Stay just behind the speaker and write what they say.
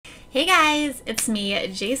Hey guys, it's me,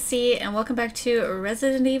 JC, and welcome back to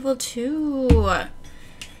Resident Evil 2.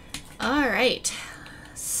 Alright,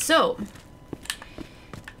 so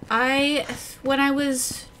when I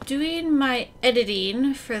was doing my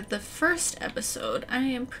editing for the first episode, I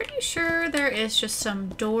am pretty sure there is just some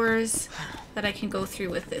doors that I can go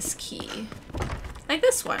through with this key. Like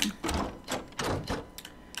this one.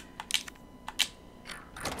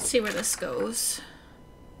 Let's see where this goes.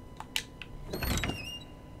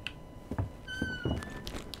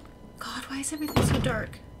 Why is everything so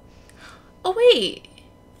dark? Oh, wait!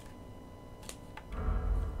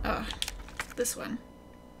 Oh, this one.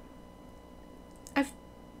 I've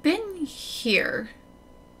been here.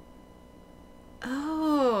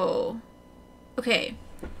 Oh. Okay.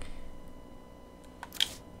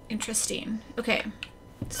 Interesting. Okay.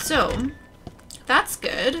 So, that's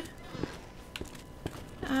good.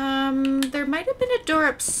 There might have been a door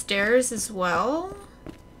upstairs as well.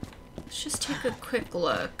 Let's just take a quick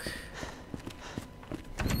look.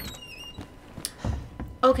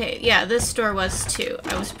 Okay, yeah, this door was too.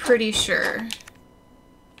 I was pretty sure.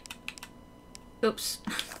 Oops.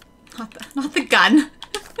 Not the gun.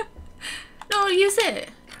 No, use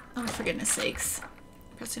it. Oh, for goodness sakes.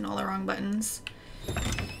 Pressing all the wrong buttons.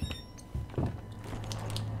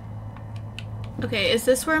 Okay, is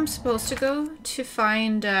this where I'm supposed to go to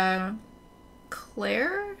find,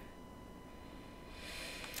 Claire?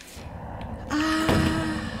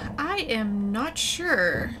 I am not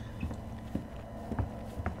sure.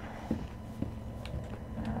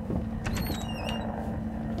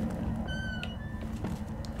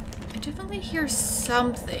 I definitely hear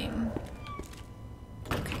something.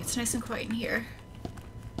 Okay, it's nice and quiet in here.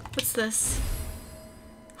 What's this?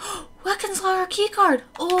 Weaponslocker keycard!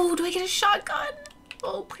 Oh, do I get a shotgun?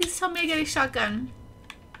 Oh, please tell me I get a shotgun.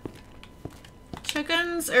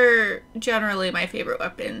 Shotguns are generally my favorite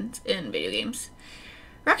weapons in video games.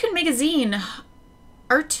 Raccoon Magazine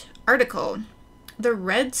article. The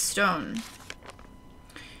Red Stone.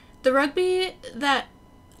 The rugby that...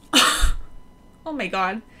 Oh my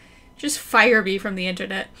god. Just fire me from the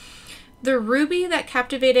internet. The ruby that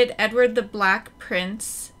captivated Edward the Black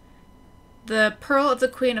Prince. The pearl of the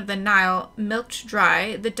Queen of the Nile, milked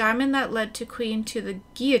dry. The diamond that led to Queen to the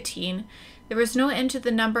guillotine. There was no end to the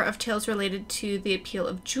number of tales related to the appeal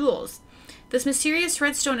of jewels. This mysterious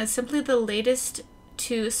red stone is simply the latest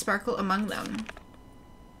to sparkle among them.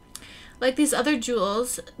 Like these other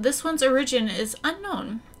jewels, this one's origin is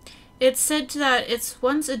unknown. It's said that it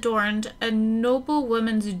once adorned a noble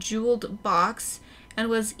woman's jeweled box and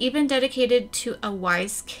was even dedicated to a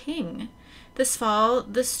wise king. This fall,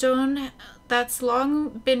 the stone that's long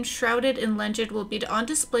been shrouded in legend will be on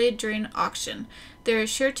display during auction. There is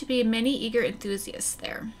sure to be many eager enthusiasts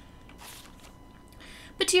there.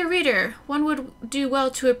 But dear reader, one would do well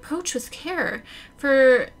to approach with care,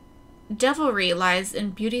 for devilry lies in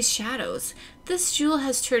beauty's shadows. This jewel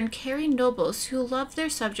has turned caring nobles who love their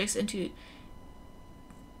subjects into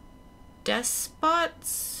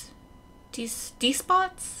despots?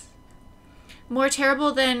 Despots? More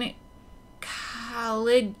terrible than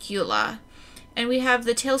Caligula. And we have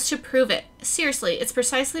the tales to prove it. Seriously, it's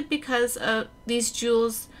precisely because of these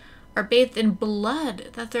jewels are bathed in blood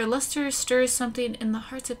that their luster stirs something in the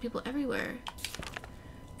hearts of people everywhere.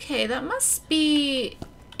 Okay, that must be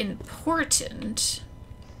important.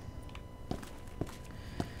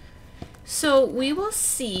 So we will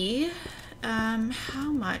see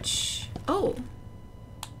how much... Oh.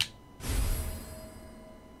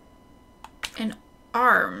 An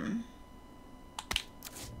arm.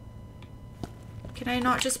 Can I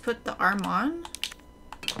not just put the arm on?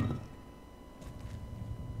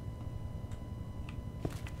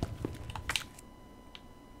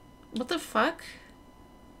 What the fuck?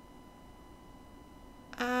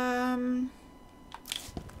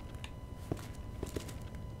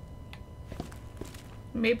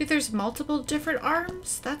 Maybe there's multiple different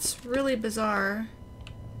arms? That's really bizarre.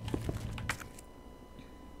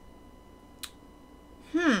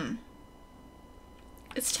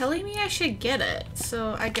 It's telling me I should get it,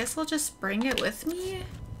 so I guess I'll just bring it with me.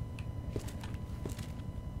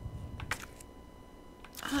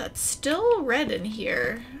 It's still red in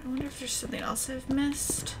here. I wonder if there's something else I've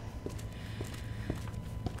missed.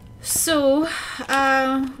 So,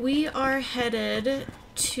 we are headed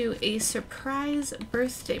to a surprise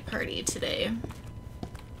birthday party today.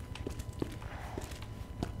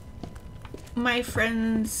 My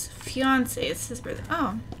friend's fiance, it's his birthday.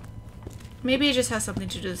 Oh. Maybe it just has something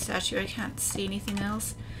to do with the statue. I can't see anything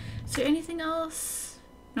else. Is there anything else?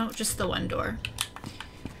 No, just the one door.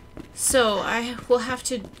 So I will have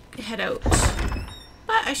to head out.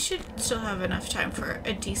 But I should still have enough time for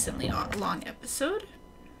a decently long episode.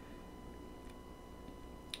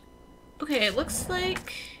 Okay, it looks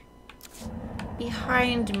like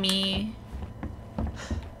behind me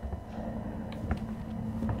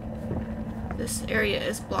this area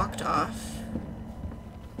is blocked off.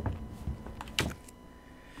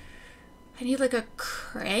 I need like a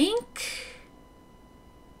crank?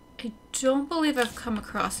 I don't believe I've come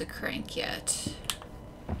across a crank yet.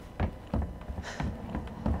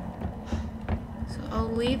 So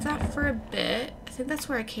I'll leave that for a bit. I think that's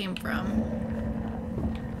where I came from.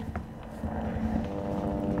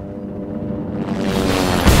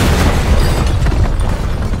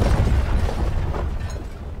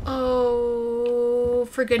 Oh,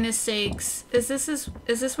 for goodness sakes. Is this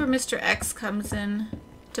where Mr. X comes in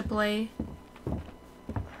to play?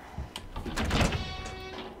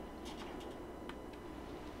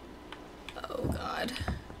 Oh god.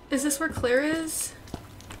 Is this where Claire is?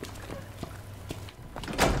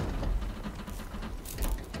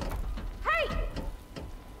 Hey!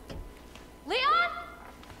 Leon?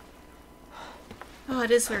 Oh,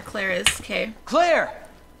 it is where Claire is. Okay. Claire!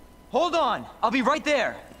 Hold on! I'll be right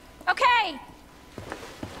there! Okay!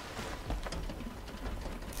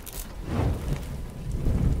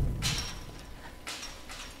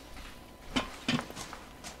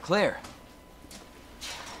 Claire!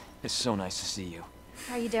 It's so nice to see you.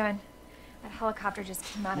 How are you doing? That helicopter just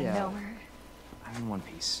came out of nowhere. I'm in one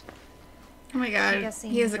piece. Oh my I'm god.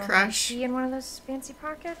 guessing He has a you don't crush. have a key in one of those fancy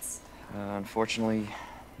pockets? Unfortunately,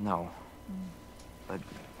 no. But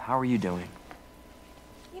how are you doing?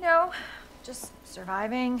 You know, just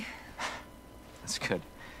surviving. That's good.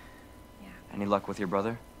 Yeah. Any luck with your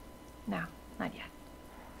brother? No, not yet.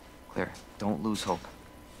 Claire, don't lose hope.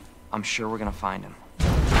 I'm sure we're gonna find him.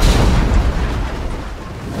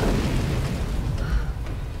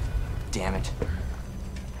 Damn it.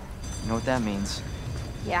 You know what that means?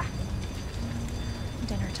 Yeah.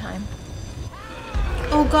 Dinner time.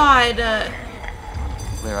 Oh god.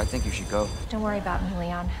 Claire, I think you should go. Don't worry about me,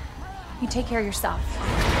 Leon. You take care of yourself.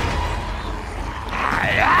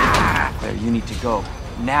 Claire, you need to go.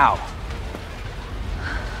 Now!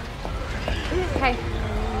 Okay,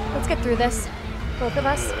 let's get through this. Both of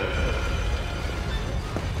us.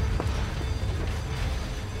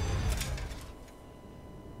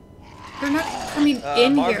 They're not coming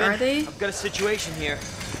in Marvin, here, are they? I've got a situation here.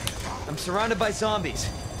 I'm surrounded by zombies.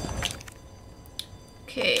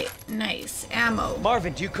 Okay, nice. Ammo.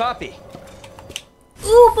 Marvin, do you copy?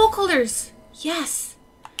 Ooh, bolt holders! Yes!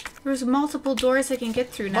 There's multiple doors I can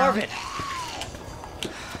get through now. Marvin!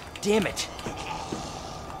 Damn it.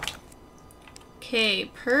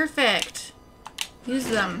 Okay, perfect. Use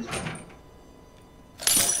them.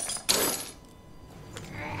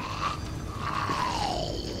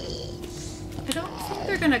 I don't think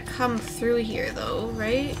they're gonna come through here though,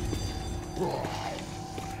 right?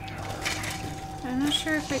 I'm not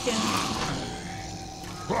sure if I can...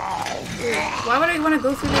 Why would I want to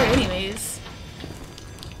go through there anyways?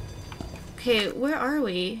 Okay, where are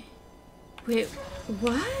we? Wait,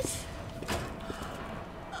 what?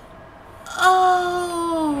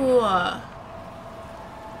 Oh!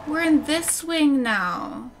 We're in this wing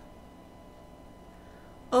now.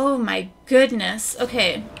 Oh my goodness.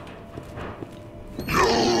 Okay.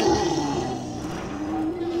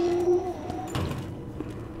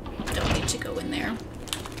 Don't need to go in there.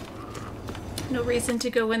 No reason to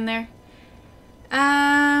go in there.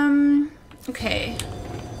 Okay.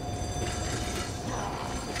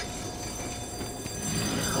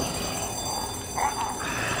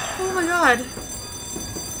 Oh my god.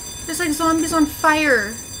 There's like zombies on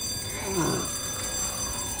fire.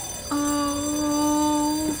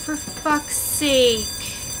 Oh, for fuck's sake.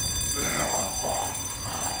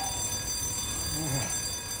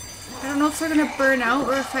 I don't know if they're gonna burn out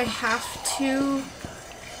or if I have to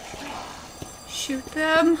shoot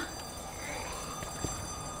them.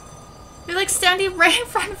 They're like standing right in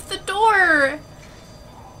front of the door.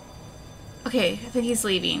 Okay, I think he's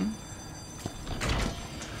leaving.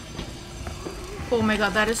 Oh my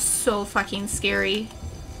god, that is so fucking scary.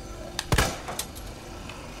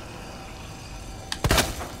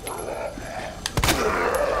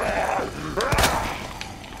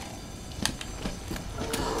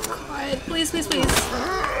 God, please, please, please.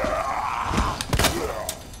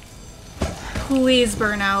 Please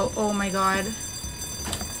burn out. Oh my god.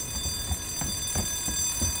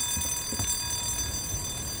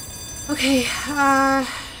 Okay,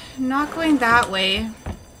 not going that way.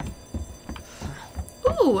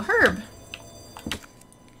 Ooh, herb.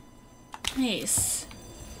 Nice.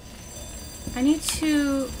 I need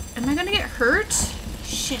to... Am I gonna get hurt?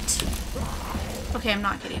 Shit. Okay, I'm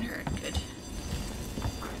not getting hurt. Good.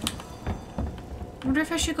 I wonder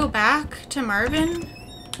if I should go back to Marvin?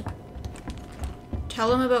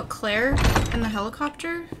 Tell him about Claire and the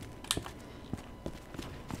helicopter?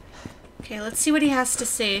 Okay, let's see what he has to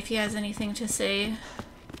say, if he has anything to say.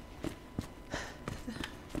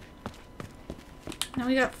 Now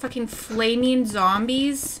we got fucking flaming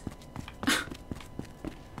zombies.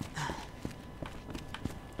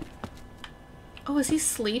 Oh, is he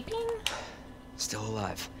sleeping? Still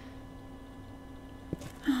alive.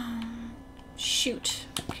 Shoot.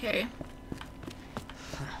 Okay.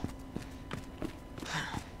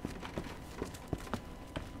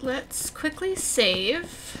 Let's quickly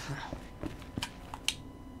save.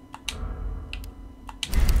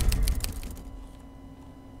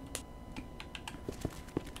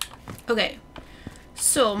 Okay.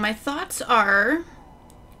 So my thoughts are,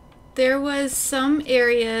 there was some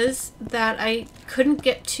areas that I couldn't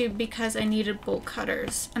get to because I needed bolt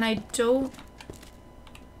cutters, and I'm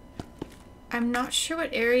not sure what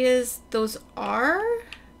areas those are.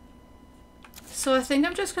 So I think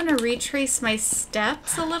I'm just going to retrace my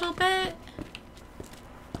steps a little bit.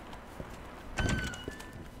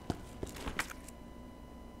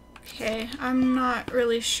 Okay, I'm not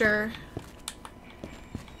really sure.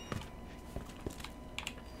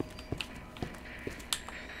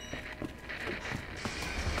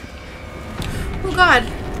 Oh god!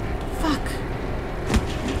 Fuck.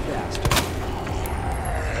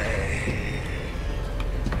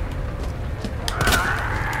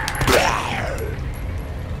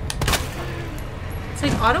 It's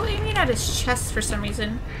like auto-aiming at his chest for some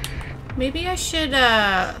reason. Maybe I should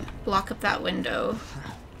block up that window.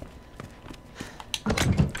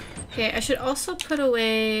 Okay, I should also put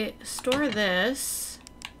away, store this.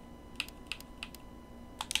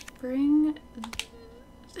 Bring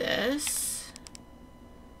this.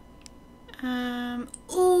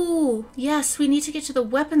 Oh, yes, we need to get to the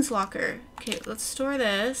weapons locker. Okay, let's store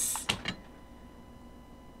this.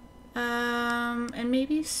 And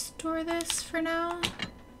maybe store this for now.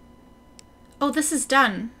 Oh, this is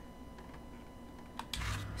done.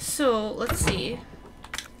 So, let's see.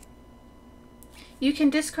 You can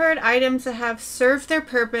discard items that have served their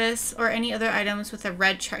purpose or any other items with a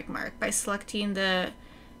red check mark by selecting the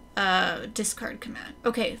discard command.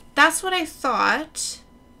 Okay, that's what I thought.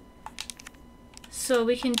 So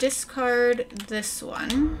we can discard this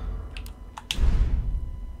one.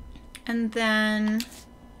 And then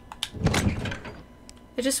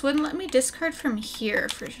it just wouldn't let me discard from here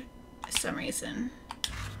for some reason.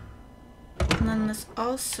 And then this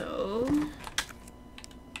also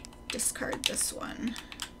discard this one.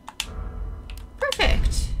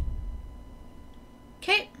 Perfect.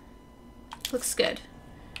 Okay. Looks good.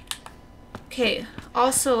 Okay,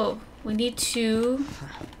 also we need to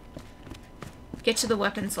get to the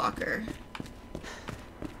weapons locker.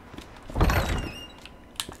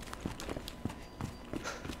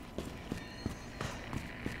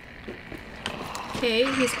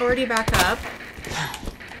 Okay, he's already back up.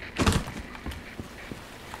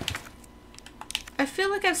 I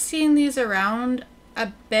feel like I've seen these around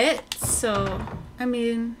a bit, so I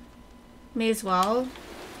mean, may as well.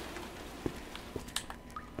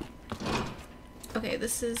 Okay,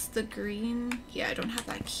 this is the green. Yeah, I don't have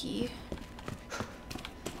that key.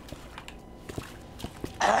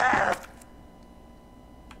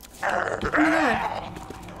 Oh my god.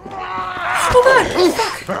 Oh god! Oh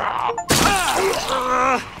fuck!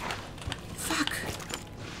 Fuck.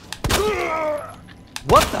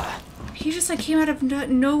 What the? He just like came out of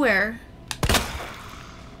nowhere.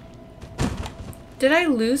 Did I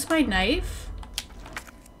lose my knife?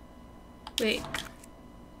 Wait.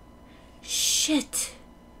 Shit.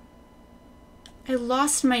 I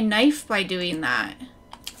lost my knife by doing that.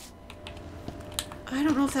 I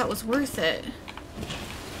don't know if that was worth it.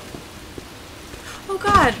 Oh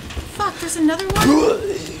god! Fuck, there's another one?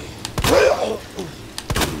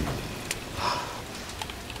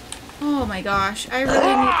 Oh my gosh, I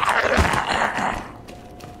really need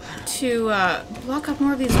to block up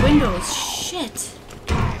more of these windows. Shit!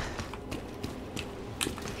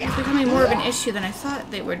 It's becoming more of an issue than I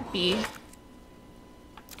thought they would be.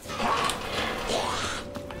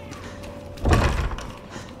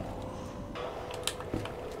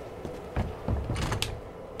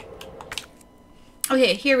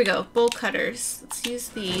 Okay, here we go. Bolt cutters. Let's use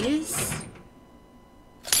these.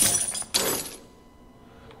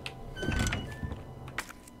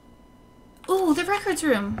 Oh, the records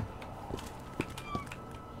room.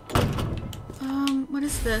 What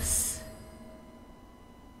is this?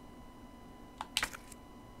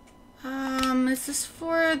 Is this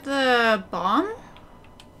for the bomb?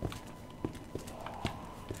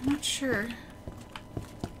 sure.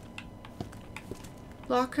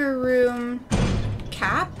 Locker room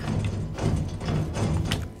cap?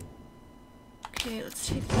 Okay, let's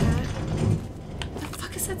take that. Where the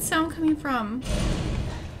fuck is that sound coming from?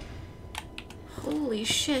 Holy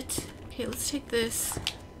shit. Okay, let's take this.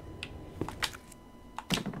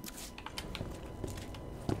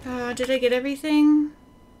 Did I get everything?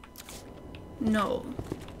 No.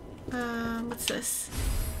 What's this?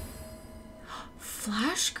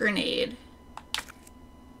 Flash grenade.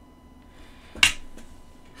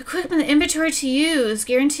 Equipment inventory to use.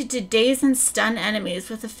 Guaranteed to daze and stun enemies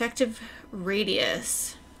with effective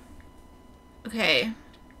radius. Okay.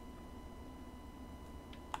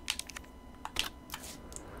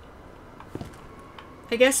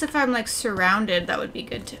 I guess if I'm like surrounded, that would be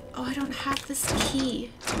good too. Oh, I don't have this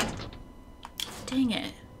key. Dang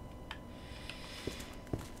it.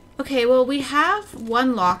 Okay, well, we have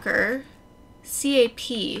one locker. CAP.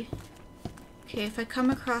 Okay, if I come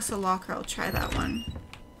across a locker, I'll try that one.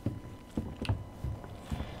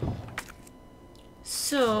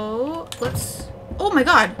 So, let's... Oh my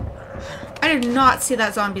god! I did not see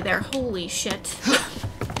that zombie there. Holy shit.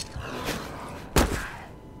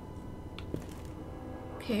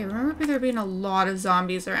 Okay, remember there being a lot of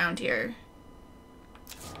zombies around here.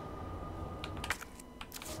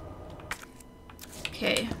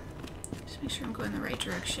 Okay. Just make sure I'm going the right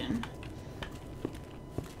direction.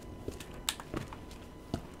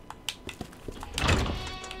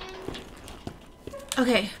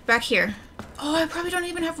 Okay, back here. Oh, I probably don't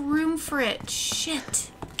even have room for it. Shit.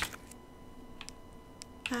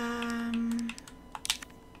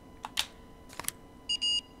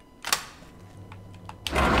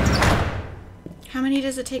 How many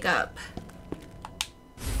does it take up?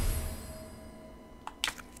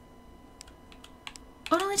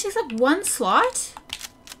 Oh, it only takes up one slot?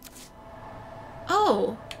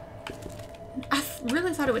 Oh. I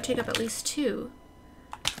really thought it would take up at least two.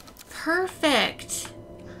 Perfect.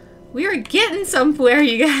 We are getting somewhere,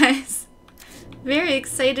 you guys. Very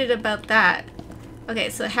excited about that. Okay,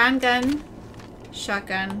 so handgun,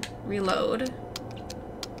 shotgun, reload.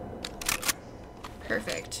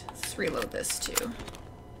 Perfect. Let's reload this too.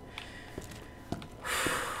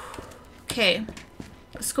 Okay.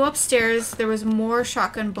 Let's go upstairs. There was more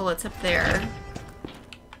shotgun bullets up there.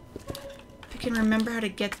 If I can remember how to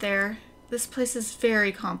get there. This place is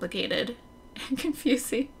very complicated and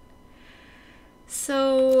confusing.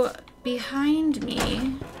 So, behind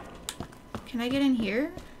me... Can I get in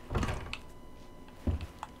here?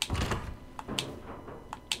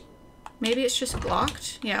 Maybe it's just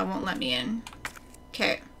blocked? Yeah, it won't let me in.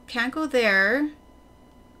 Okay, can't go there.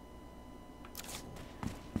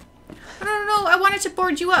 No, I wanted to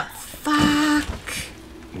board you up. Fuck.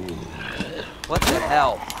 What the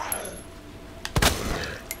hell?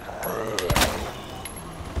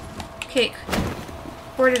 Okay.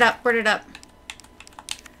 Board it up, board it up.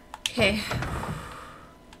 Okay.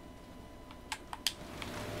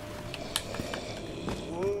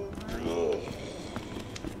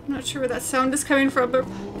 I'm not sure where that sound is coming from, but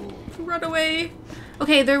run away.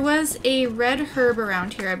 Okay, there was a red herb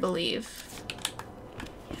around here, I believe.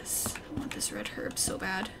 Yes, I want this red herb so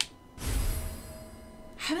bad.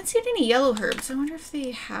 I haven't seen any yellow herbs. I wonder if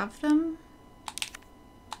they have them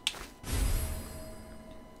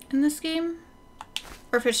in this game,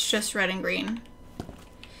 or if it's just red and green.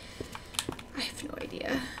 I have no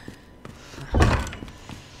idea.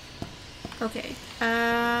 Okay.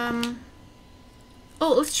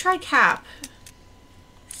 Oh, let's try cap.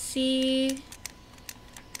 C-A-P.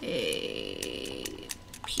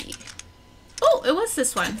 Oh, it was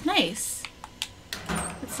this one. Nice.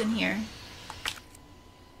 What's in here?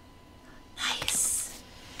 Nice.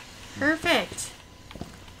 Perfect.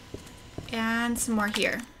 And some more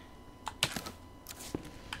here.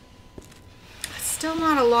 Still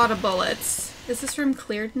not a lot of bullets. Is this room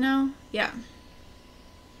cleared now? Yeah.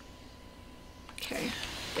 Okay,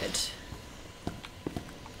 good.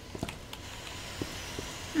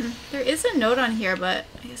 There is a note on here, but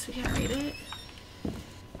I guess we can't read it.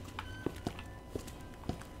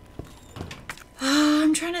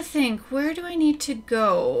 I'm trying to think. Where do I need to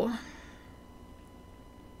go?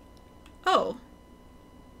 Oh.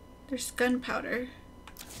 There's gunpowder.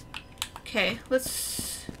 Okay, let's...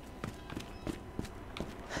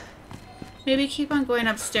 maybe keep on going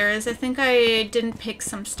upstairs. I think I didn't pick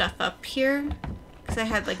some stuff up here because I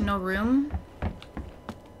had like no room. I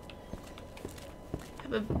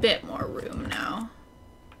have a bit more room now.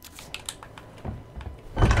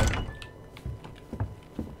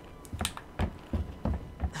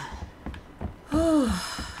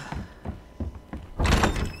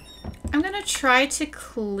 I'm gonna try to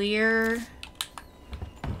clear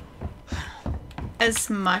as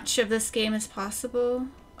much of this game as possible.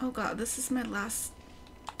 Oh god, this is my last...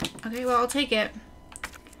 Okay, well, I'll take it.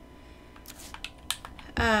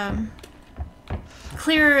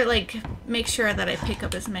 Clear, like, make sure that I pick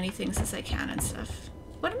up as many things as I can and stuff.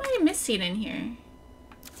 What am I missing in here?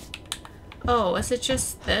 Oh, is it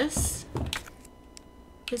just this?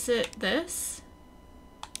 Is it this?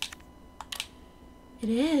 It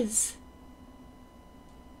is.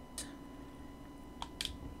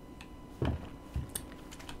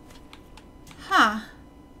 Huh.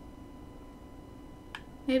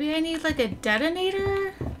 Maybe I need like a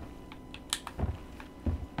detonator?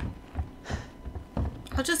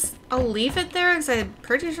 I'll leave it there because I'm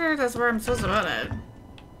pretty sure that's where I'm supposed to put it.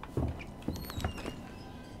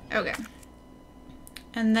 Okay.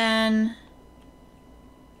 And then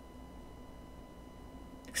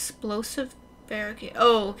explosive barricade.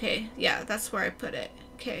 Oh, okay. Yeah, that's where I put it.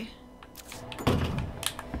 Okay.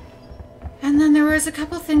 And then there was a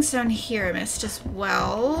couple things down here I missed as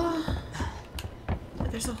well.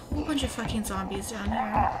 But there's a whole bunch of fucking zombies down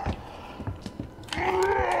here.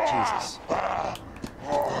 Jesus.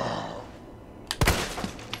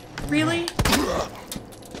 Really? You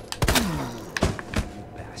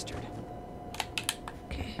bastard.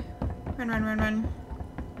 Okay. Run, run, run, run.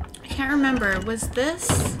 I can't remember. Was this?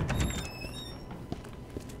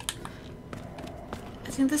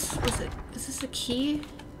 I think this was it. Is this a key?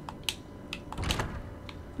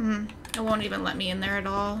 It won't even let me in there at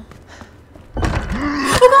all.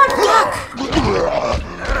 Oh god, fuck!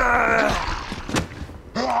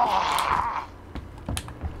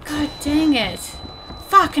 God dang it.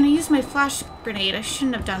 Fuck, and I used my flash grenade. I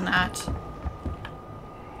shouldn't have done that.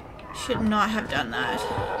 Should not have done that.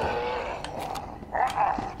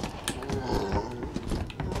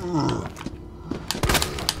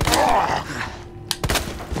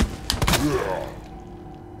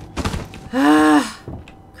 Ah,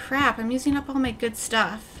 crap, I'm using up all my good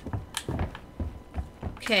stuff.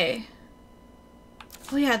 Okay.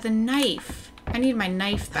 Oh yeah, the knife. I need my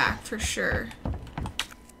knife back for sure.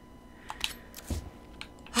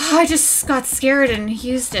 I just got scared and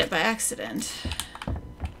used it by accident.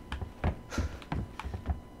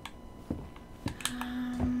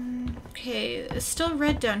 Okay, it's still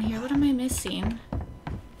red down here. What am I missing?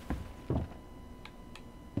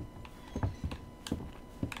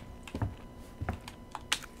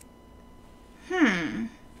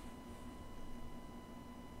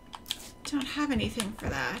 Don't have anything for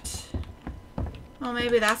that. Well,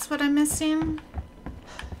 maybe that's what I'm missing.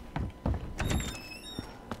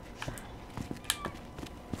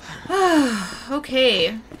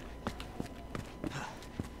 Okay.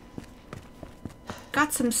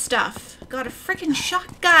 Got some stuff. Got a freaking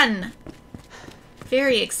shotgun.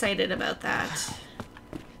 Very excited about that.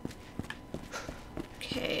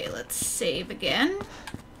 Okay, let's save again.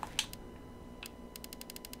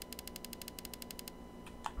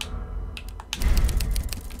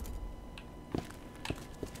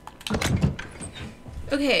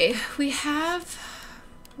 Okay, we have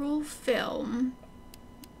roll film.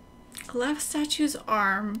 Left statue's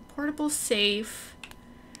arm, portable safe.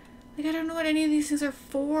 Like, I don't know what any of these things are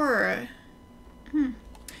for.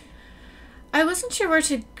 I wasn't sure where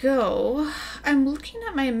to go. I'm looking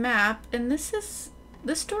at my map, and this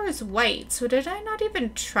door is white. So did I not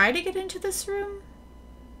even try to get into this room?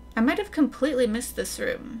 I might have completely missed this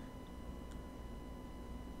room.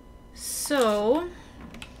 So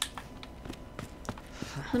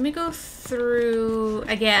let me go through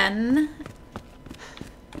again.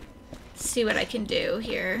 See what I can do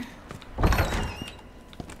here.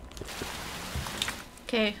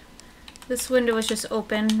 Okay, this window is just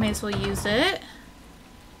open. May as well use it.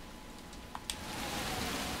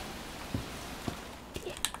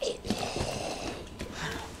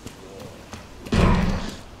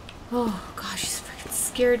 Oh gosh, she's freaking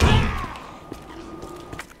scared me.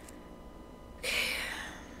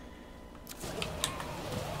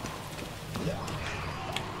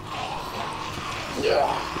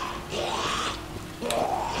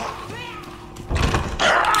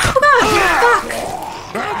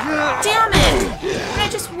 Damn it! Can I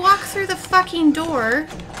just walk through the fucking door?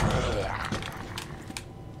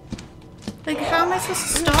 Like, how am I supposed to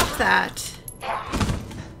stop that?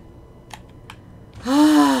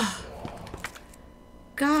 Ah,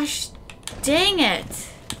 gosh, dang it!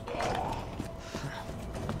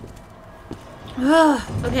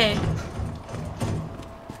 Okay.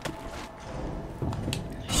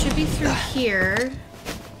 Should be through here.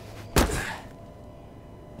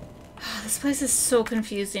 This place is so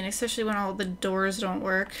confusing, especially when all the doors don't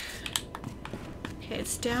work. Okay,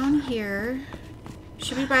 it's down here.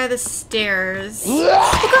 Should be by the stairs. Oh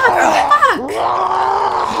god! Oh, fuck!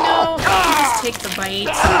 No, I can just take the bite.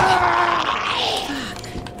 Fuck.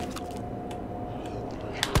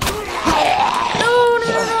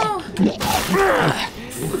 No.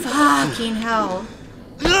 Fucking hell.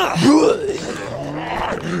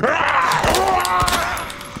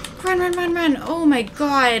 Run. Oh my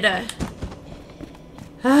god.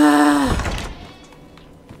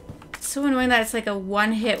 It's so annoying that it's like a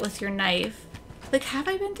one hit with your knife. Like, have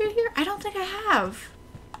I been through here? I don't think I have.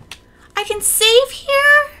 I can save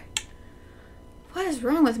here? What is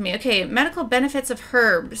wrong with me? Okay, medical benefits of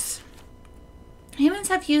herbs. Humans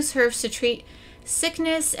have used herbs to treat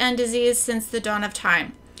sickness and disease since the dawn of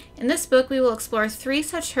time. In this book, we will explore 3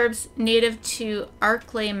 such herbs native to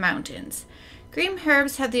Arklay Mountains. Green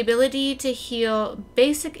herbs have the ability to heal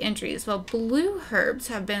basic injuries, while blue herbs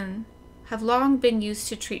have long been used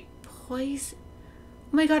to treat poison.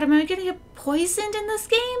 Oh my god, am I gonna get poisoned in this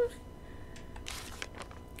game?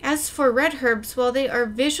 As for red herbs, while they are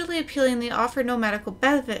visually appealing, they offer no medical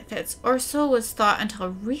benefits, or so was thought until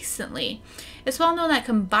recently. It's well known that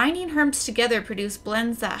combining herbs together produce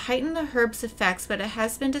blends that heighten the herb's effects, but it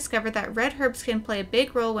has been discovered that red herbs can play a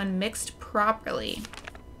big role when mixed properly.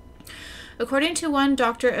 According to one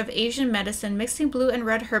doctor of Asian medicine, mixing blue and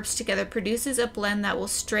red herbs together produces a blend that will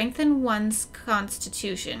strengthen one's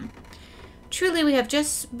constitution. Truly, we have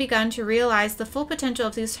just begun to realize the full potential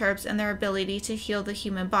of these herbs and their ability to heal the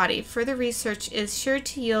human body. Further research is sure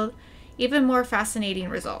to yield even more fascinating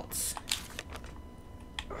results.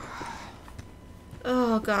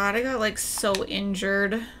 Oh god, I got like so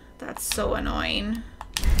injured. That's so annoying.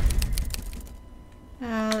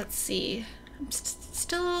 Let's see. I'm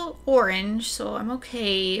still orange, so I'm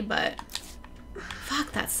okay, but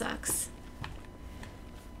fuck, that sucks.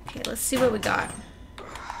 Okay, let's see what we got.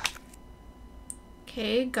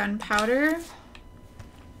 Okay, gunpowder.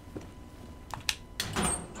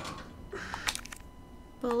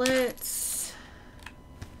 Bullets.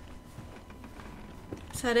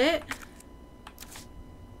 Is that it?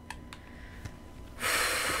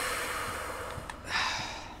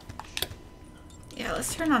 Yeah,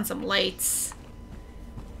 let's turn on some lights.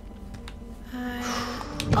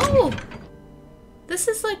 Oh! This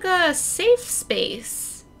is like a safe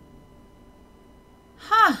space.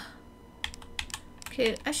 Huh.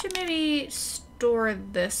 Okay, I should maybe store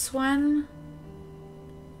this one.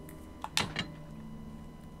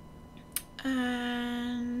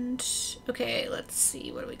 And okay, let's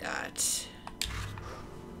see, what do we got?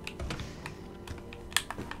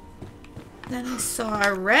 Then I saw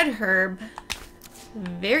a red herb.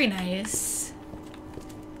 Very nice.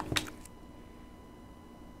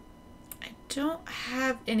 I don't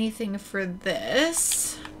have anything for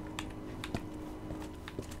this.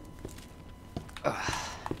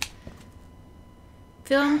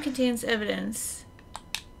 Film contains evidence.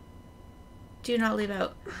 Do not leave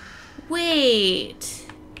out. Wait.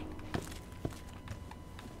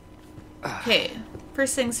 Okay,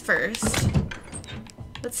 first things first.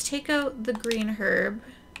 Let's take out the green herb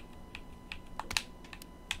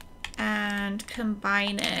and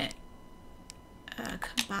combine it.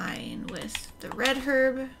 Combine with the red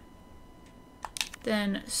herb.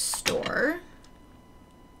 Then store.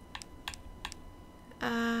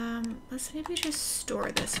 Let's maybe just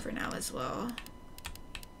store this for now as well.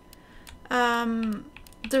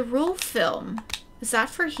 The roll film, is that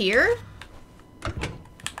for here?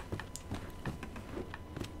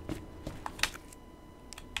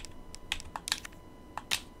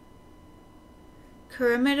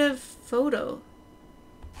 Commemorative photo.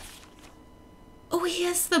 Oh, he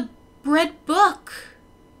has the red book.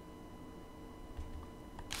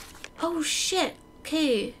 Oh shit.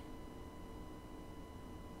 Okay.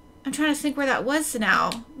 I'm trying to think where that was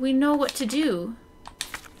now. We know what to do.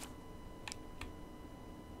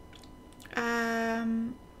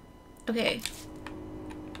 Okay.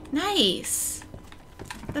 Nice.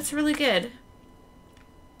 That's really good.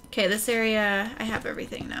 Okay, this area, I have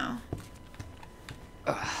everything now.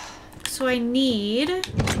 So I need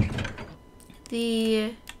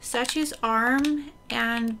the statue's arm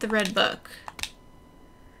and the red book.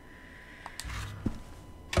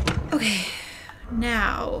 Okay,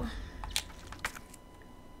 now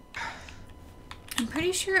I'm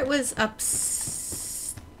pretty sure it was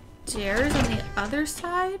upstairs on the other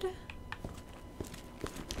side.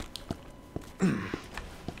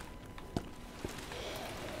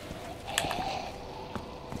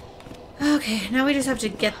 Okay, now we just have to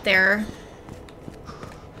get there.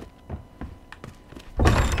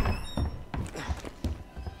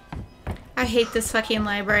 I hate this fucking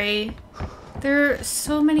library. There are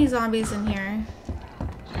so many zombies in here.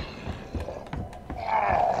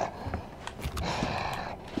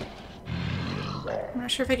 I'm not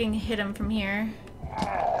sure if I can hit him from here.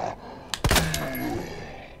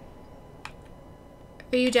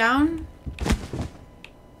 Are you down?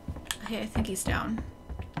 Okay, I think he's down.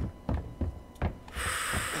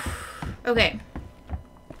 Okay.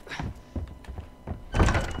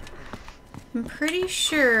 I'm pretty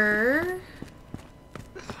sure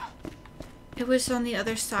it was on the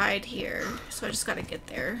other side here, so I just gotta get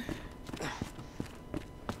there.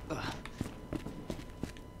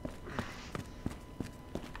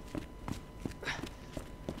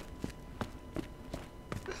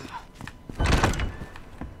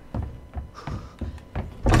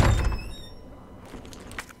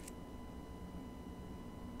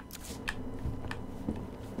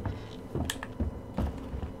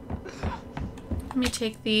 Let me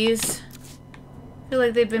take these. I feel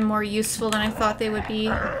like they've been more useful than I thought they would be.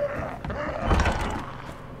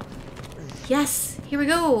 Yes, here we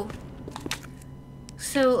go.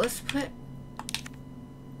 So let's put...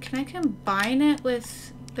 Can I combine it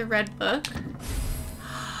with the red book?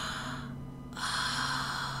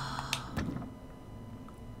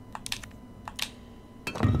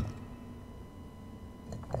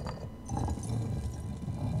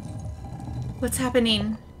 What's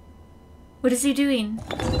happening? What is he doing?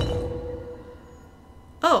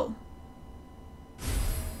 Oh.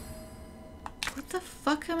 What the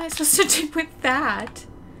fuck am I supposed to do with that?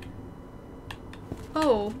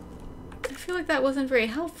 Oh. I feel like that wasn't very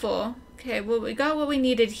helpful. Okay, well, we got what we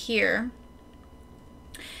needed here.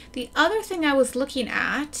 The other thing I was looking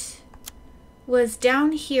at was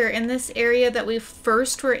down here in this area that we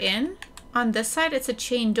first were in. On this side, it's a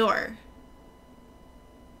chain door.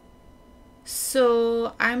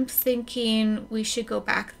 So I'm thinking we should go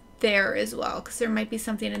back there as well, because there might be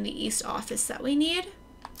something in the east office that we need.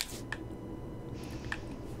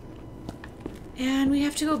 And we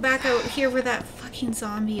have to go back out here where that fucking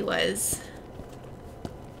zombie was.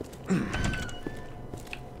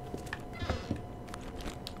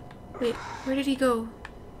 Wait, where did he go?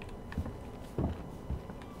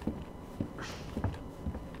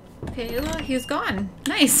 Okay, well, he's gone.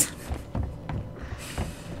 Nice.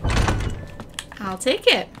 I'll take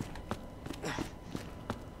it.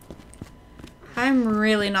 I'm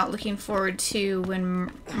really not looking forward to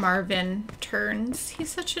when Marvin turns. He's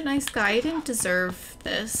such a nice guy. He didn't deserve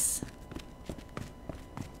this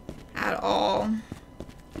at all.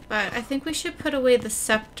 But I think we should put away the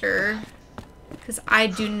scepter, because I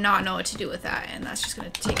do not know what to do with that, and that's just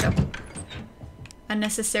going to take up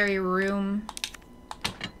unnecessary room.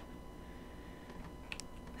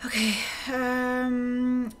 Okay,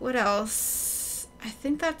 what else? I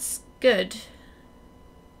think that's good.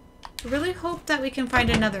 I really hope that we can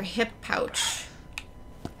find another hip pouch.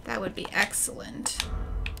 That would be excellent.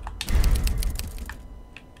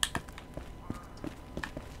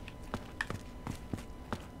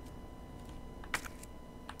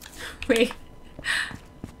 Wait.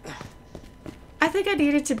 I think I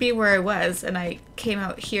needed to be where I was, and I came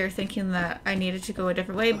out here thinking that I needed to go a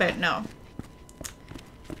different way, but no.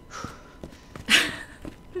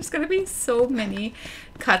 There's gonna be so many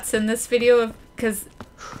cuts in this video because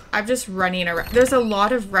I'm just running around. There's a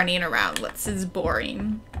lot of running around. This is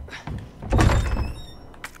boring.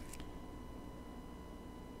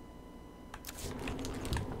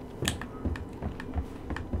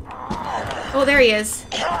 Oh, there he is.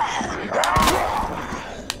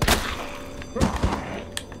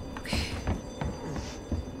 Okay.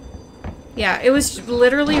 Yeah, it was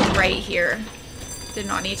literally right here. Did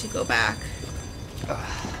not need to go back.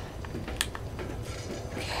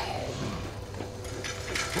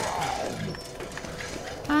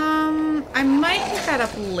 I might pick that up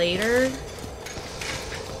later.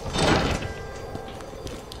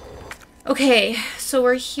 Okay, so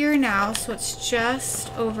we're here now, so it's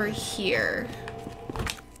just over here.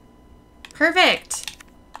 Perfect!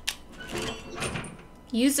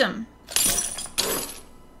 Use them.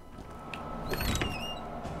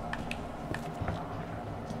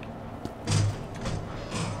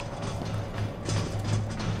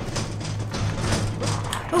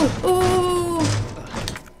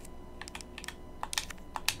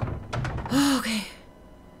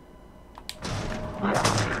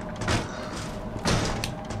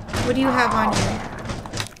 What do you have on you?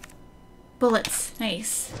 Bullets.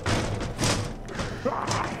 Nice.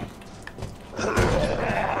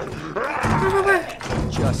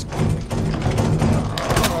 Just...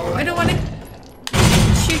 Oh, I don't want to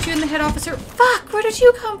shoot you in the head, officer. Fuck! Where did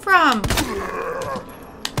you come from?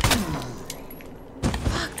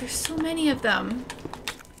 Fuck, there's so many of them.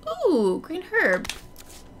 Ooh, green herb.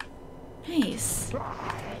 Nice.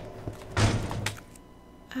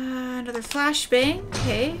 Another flashbang.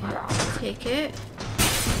 Okay, take it.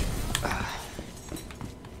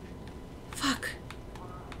 Fuck.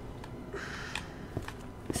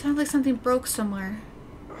 Sounds like something broke somewhere.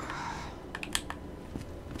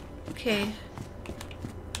 Okay.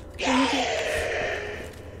 Oh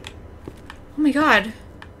my god.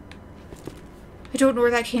 I don't know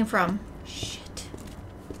where that came from. Shit.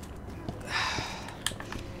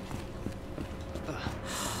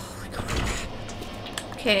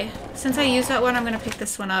 Okay, since I used that one, I'm gonna pick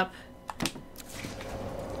this one up.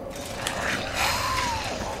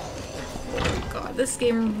 God, this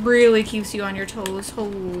game really keeps you on your toes.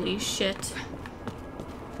 Holy shit.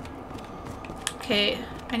 Okay,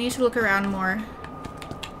 I need to look around more.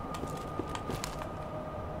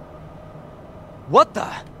 What the?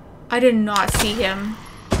 I did not see him.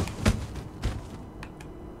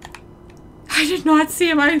 I did not see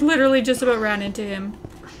him. I literally just about ran into him.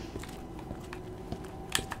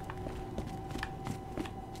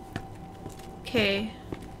 Okay.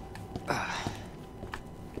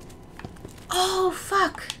 Oh,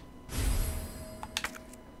 fuck.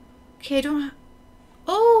 Okay, I don't...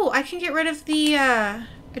 Oh, I can get rid of the, I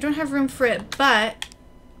don't have room for it, but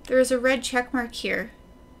there is a red check mark here.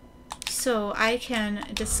 So I can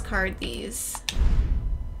discard these.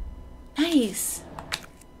 Nice.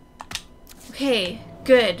 Okay,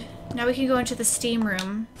 good. Now we can go into the steam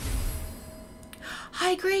room.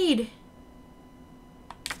 High grade.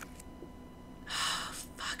 Oh,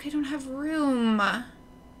 fuck, I don't have room.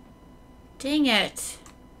 Dang it.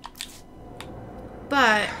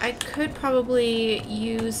 But I could probably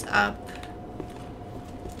use up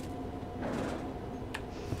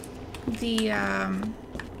the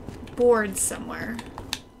board somewhere.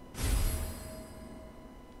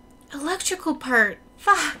 Electrical part.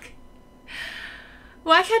 Fuck.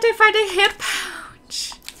 Why can't I find a hip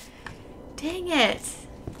pouch? Dang it.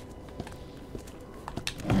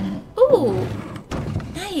 Ooh.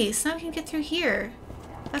 Nice. Now we can get through here.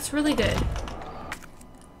 That's really good.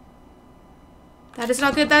 That is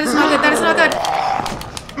not good. That is not good. That is not good.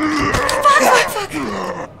 Fuck, fuck, fuck.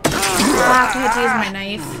 Ah, I had to use my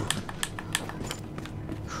knife.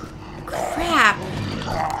 Crap.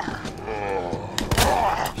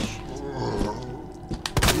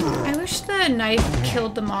 I wish the knife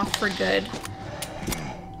killed them off for good.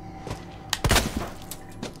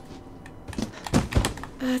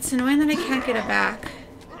 It's annoying that I can't get it back.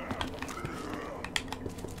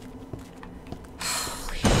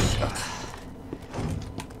 Holy shit.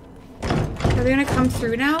 Are they gonna come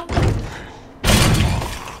through now?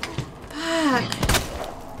 Fuck.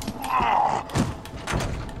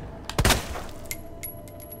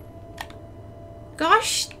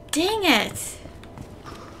 Gosh dang it.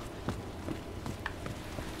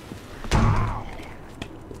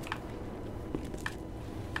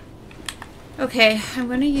 Okay, I'm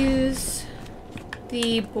gonna use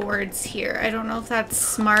the boards here. I don't know if that's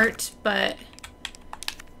smart, but...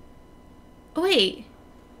 Oh, wait.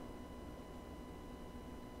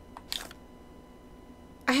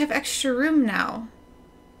 I have extra room now.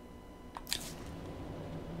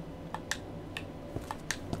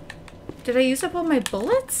 Did I use up all my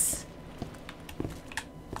bullets?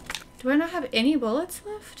 Do I not have any bullets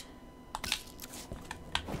left?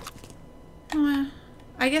 Oh,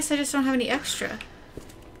 I guess I just don't have any extra.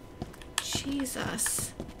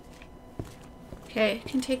 Jesus. Okay, I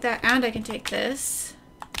can take that and I can take this.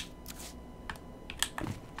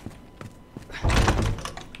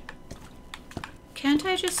 Can't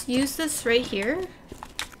I just use this right here?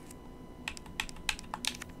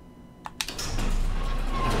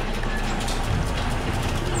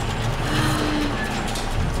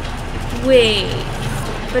 Wait,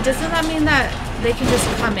 but doesn't that mean that they can just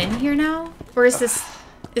come in here now? Or is this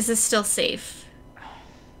still safe?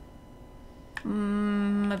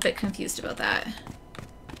 I'm a bit confused about that.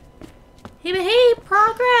 Hey, but hey,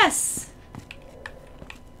 progress!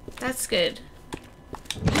 That's good.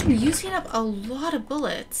 I'm using up a lot of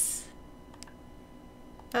bullets.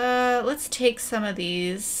 Let's take some of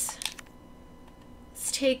these.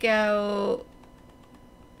 Let's take out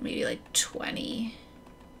maybe like 20.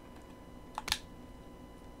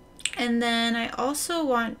 And then I also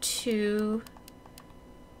want to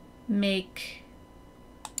make,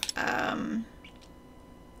 oh,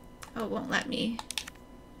 it won't let me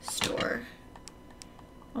store.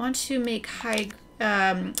 I want to make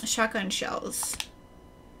shotgun shells.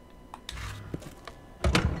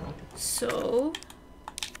 So,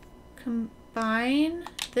 combine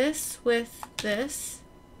this with this.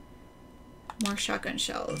 More shotgun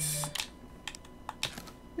shells.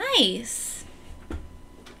 Nice!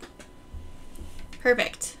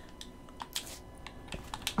 Perfect.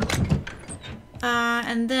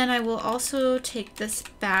 And then I will also take this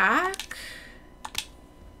back.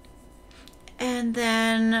 And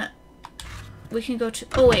then we can go to...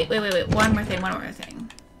 Oh, wait. One more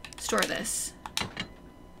thing. Store this.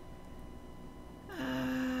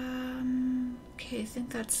 Okay, I think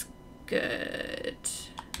that's good.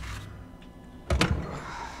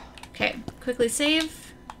 Okay, quickly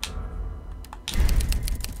save.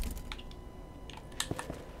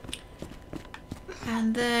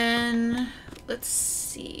 And then, let's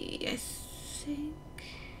see, I think...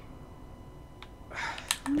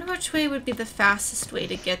 I wonder which way would be the fastest way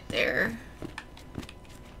to get there.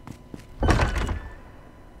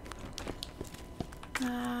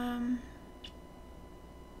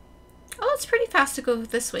 Oh, it's pretty fast to go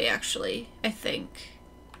this way, actually, I think.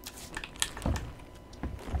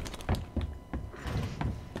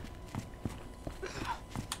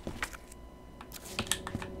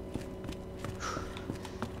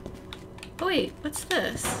 Oh wait, what's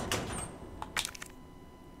this?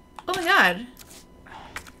 Oh my god.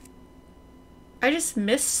 I just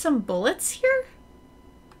missed some bullets here?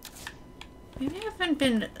 Maybe I haven't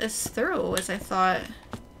been as thorough as I thought.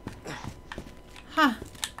 Huh.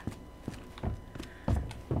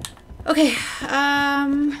 Okay,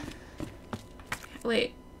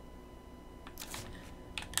 wait.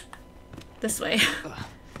 This way.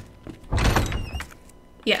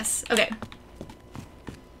 Yes, okay.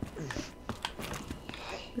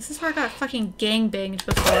 This is where I got fucking gangbanged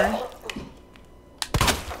before.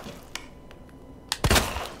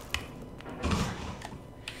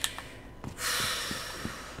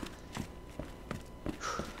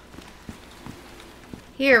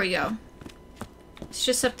 Here we go. It's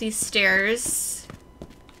just up these stairs.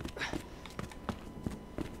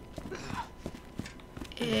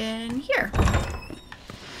 In here.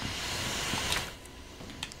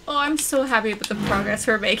 Oh, I'm so happy with the progress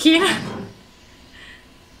we're making.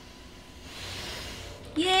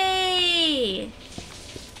 Yay!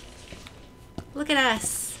 Look at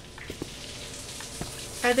us.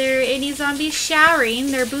 Are there any zombies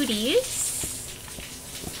showering their booties?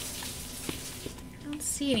 I don't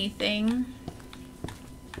see anything.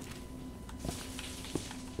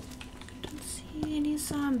 I don't see any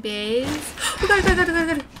zombies. Oh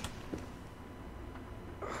god.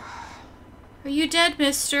 Are you dead,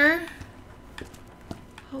 mister?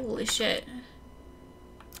 Holy shit.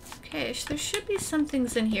 Okay, there should be some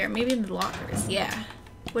things in here. Maybe in the lockers. Yeah.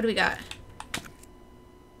 What do we got?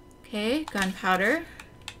 Okay, gunpowder.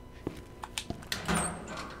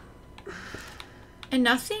 And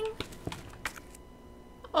nothing?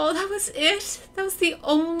 Oh, that was it? That was the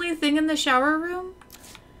only thing in the shower room?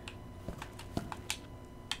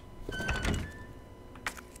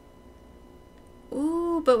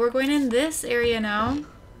 Ooh, but we're going in this area now.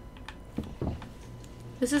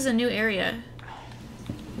 This is a new area.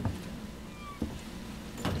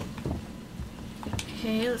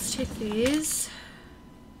 Okay, let's take these.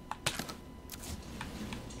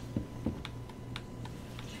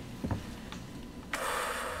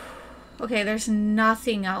 Okay, there's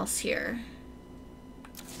nothing else here.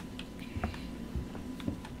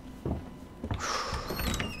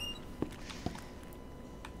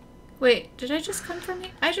 Wait, did I just come from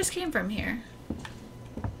here? I just came from here.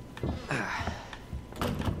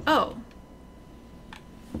 Oh.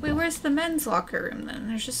 Wait, where's the men's locker room then?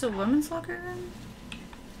 There's just a women's locker room?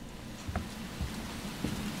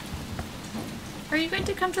 Are you going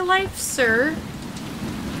to come to life, sir?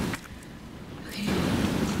 Okay.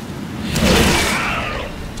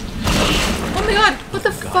 Oh my god, what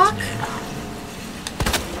the fuck?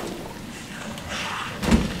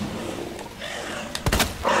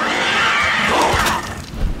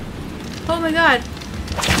 Oh my god.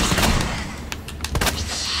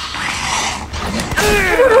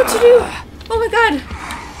 I don't know what to do. Oh my god.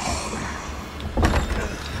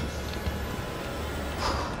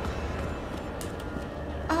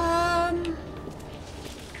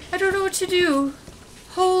 I don't know what to do.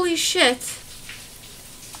 Holy shit.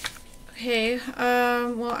 Okay,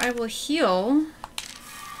 well, I will heal.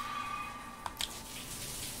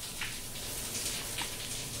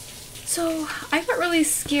 So, I got really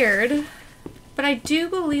scared, but I do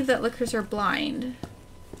believe that lickers are blind.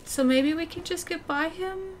 So maybe we can just get by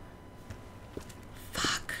him?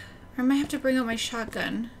 Fuck. Or I might have to bring out my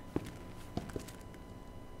shotgun.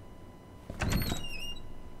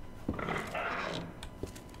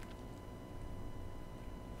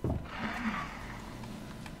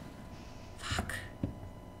 Fuck.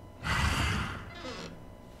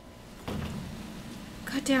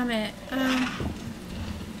 God damn it.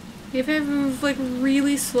 If I move like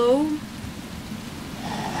really slow.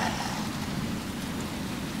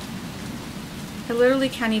 I literally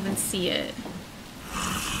can't even see it.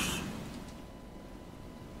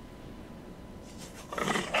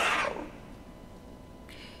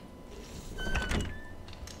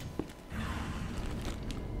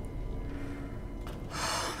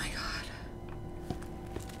 Oh my god.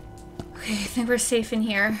 Okay, I think we're safe in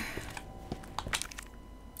here.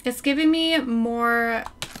 It's giving me more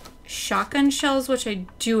shotgun shells, which I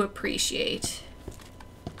do appreciate.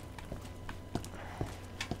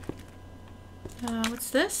 What's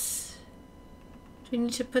this? Do we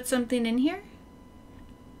need to put something in here?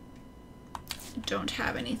 Don't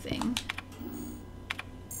have anything.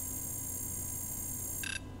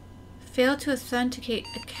 Fail to authenticate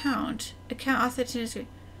account. Account authentication.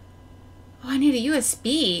 Oh, I need a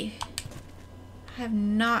USB. I have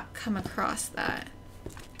not come across that.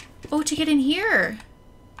 Oh, to get in here.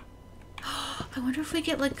 I wonder if we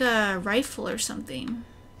get like a rifle or something.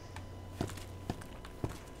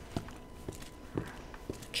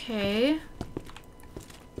 Okay.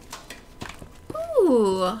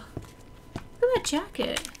 Ooh. Look at that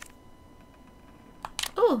jacket.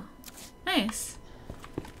 Oh, nice.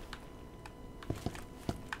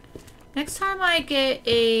 Next time I get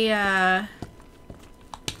a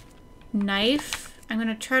knife, I'm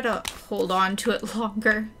gonna try to hold on to it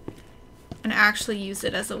longer and actually use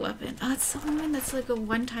it as a weapon. Oh, it's so annoying. That's like a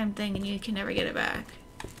one-time thing and you can never get it back.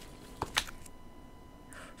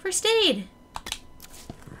 First aid.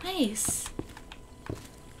 Nice.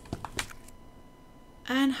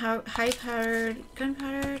 And high-powered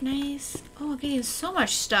gunpowder. Nice. Oh, I'm getting so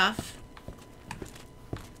much stuff.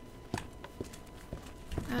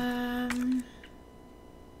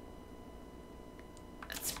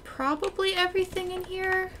 That's probably everything in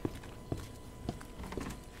here.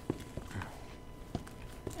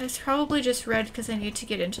 It's probably just red because I need to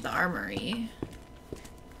get into the armory.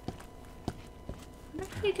 Where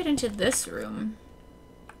can we get into this room?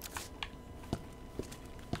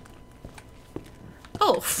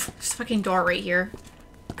 Oh, there's a fucking door right here.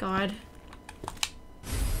 God.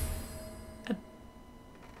 A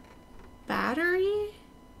battery?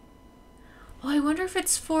 Oh, I wonder if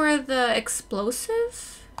it's for the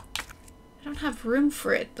explosive? I don't have room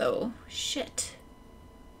for it though. Shit.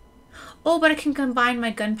 Oh, but I can combine my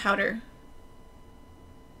gunpowder.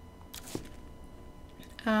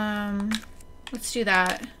 Let's do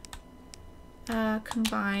that.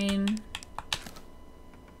 Combine.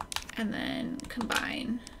 And then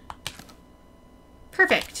combine.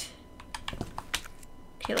 Perfect.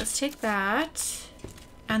 Okay, let's take that.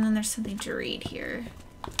 And then there's something to read here.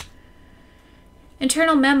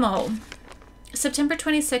 Internal memo. September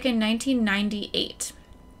 22nd, 1998.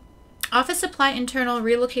 Office supply internal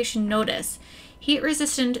relocation notice. Heat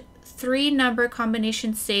resistant 3-number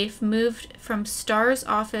combination safe moved from Star's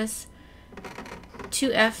office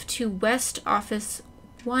 2F to West office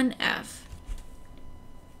 1F.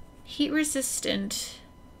 Heat resistant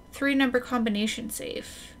 3-number combination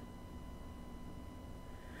safe.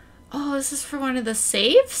 Oh, this is for one of the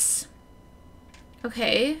safes?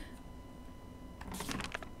 Okay.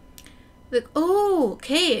 Oh,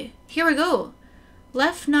 okay. Here we go.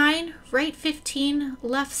 Left 9, right 15,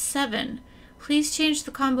 left 7. Please change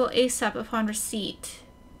the combo ASAP upon receipt.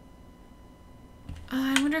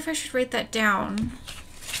 I wonder if I should write that down.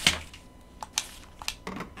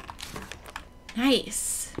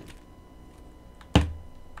 Nice.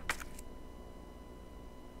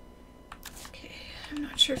 Okay, I'm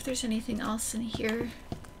not sure if there's anything else in here.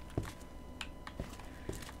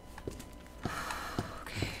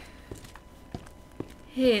 Okay.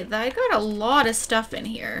 Hey, I got a lot of stuff in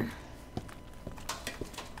here.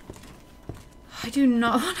 I do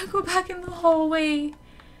not want to go back in the hallway.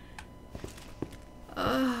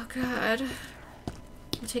 Oh, God.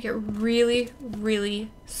 I'll take it really, really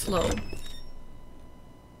slow.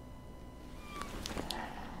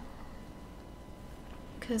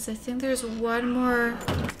 Because I think there's one more.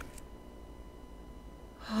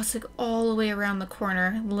 Oh, it's like all the way around the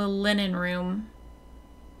corner. The linen room.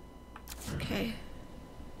 Okay.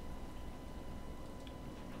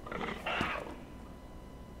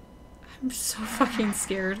 I'm so fucking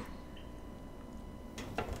scared.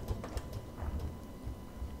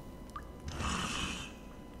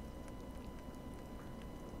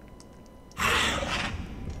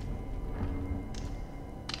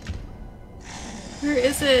 Where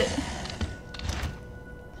is it?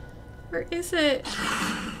 Where is it?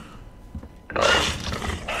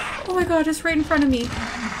 Oh my god, it's right in front of me.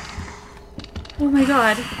 Oh my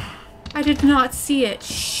god. I did not see it.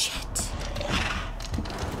 Shit.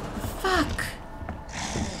 Fuck.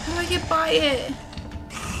 How do I get by it?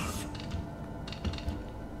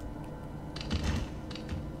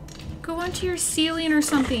 Go onto your ceiling or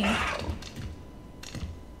something. Oh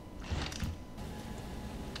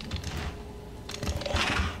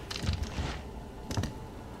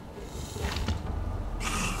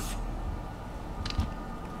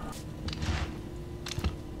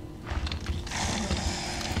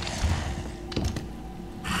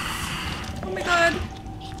my god.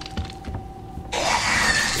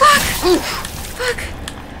 Fuck! Fuck!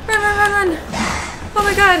 Run, run, run, run! Oh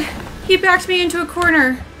my god! He backed me into a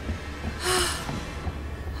corner.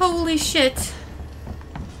 Holy shit.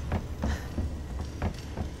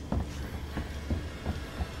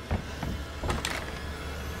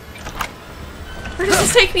 Where does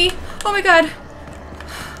this take me? Oh my god.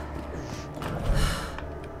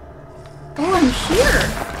 Oh, I'm here.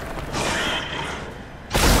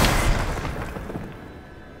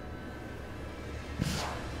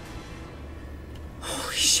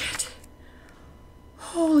 Holy shit.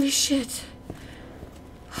 Holy shit.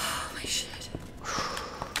 Holy shit.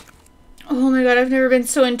 Oh my god, I've never been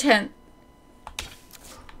so intent.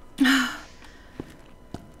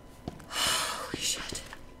 Holy shit.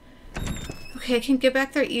 Okay, I can get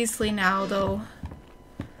back there easily now, though.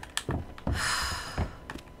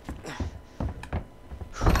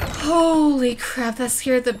 Holy crap, that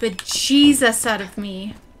scared the bejesus out of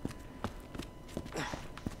me.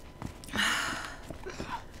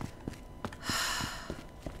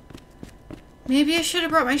 Maybe I should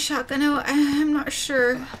have brought my shotgun out. I'm not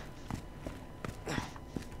sure.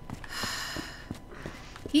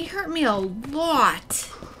 He hurt me a lot.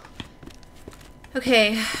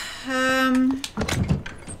 Okay.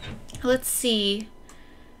 Let's see.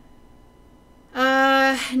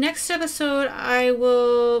 Next episode I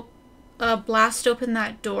will blast open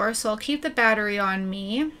that door, so I'll keep the battery on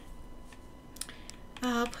me.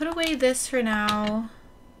 I'll put away this for now.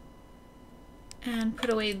 And put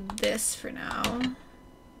away this for now.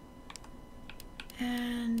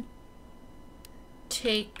 And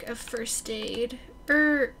take a first aid.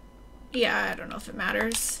 Yeah, I don't know if it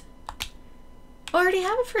matters. Oh, I already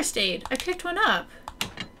have a first aid. I picked one up.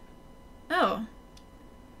 Oh.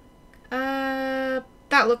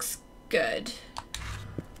 That looks good.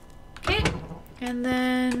 Okay. And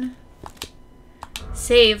then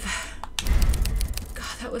save.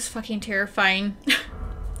 God, that was fucking terrifying.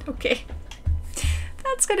 Okay.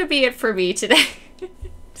 That's gonna be it for me today.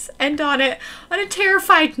 Just end on it on a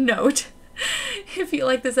terrified note. If you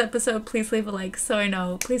like this episode, please leave a like so I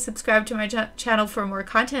know. Please subscribe to my channel for more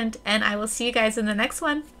content, and I will see you guys in the next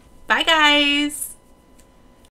one. Bye, guys!